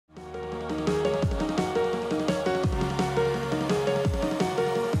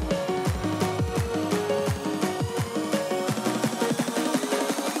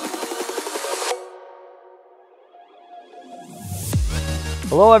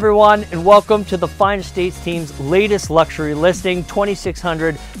Hello everyone, and welcome to the Fine Estates team's latest luxury listing,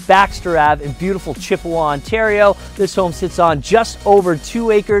 2600 Baxter Ave in beautiful Chippawa, Ontario. This home sits on just over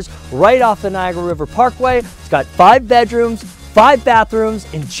 2 acres right off the Niagara River Parkway. It's got 5 bedrooms, 5 bathrooms,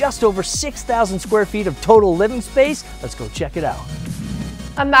 and just over 6,000 square feet of total living space. Let's go check it out.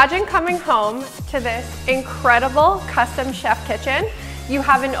 Imagine coming home to this incredible custom chef kitchen. You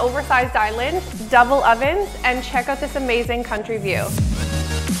have an oversized island, double ovens, and check out this amazing country view.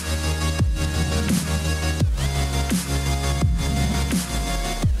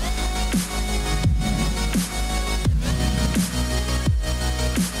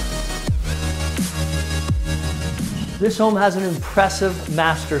 This home has an impressive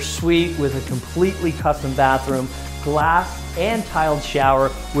master suite with a completely custom bathroom, glass and tiled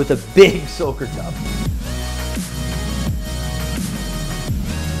shower with a big soaker tub.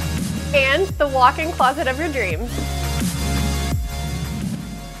 And the walk-in closet of your dreams.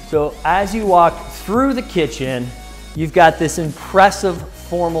 So as you walk through the kitchen, you've got this impressive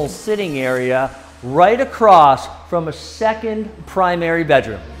formal sitting area right across from a second primary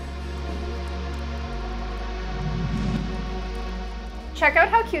bedroom. Check out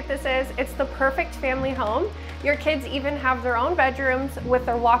how cute this is. It's the perfect family home. Your kids even have their own bedrooms with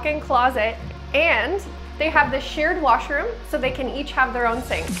their walk-in closet, and they have the shared washroom so they can each have their own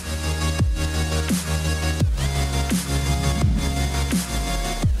sink.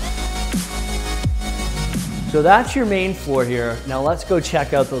 So that's your main floor here. Now let's go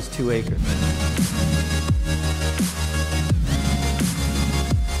check out those 2 acres.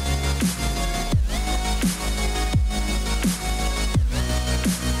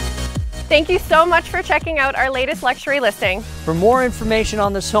 Thank you so much for checking out our latest luxury listing. For more information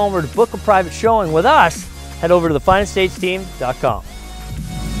on this home or to book a private showing with us, head over to thefineestatesteam.com.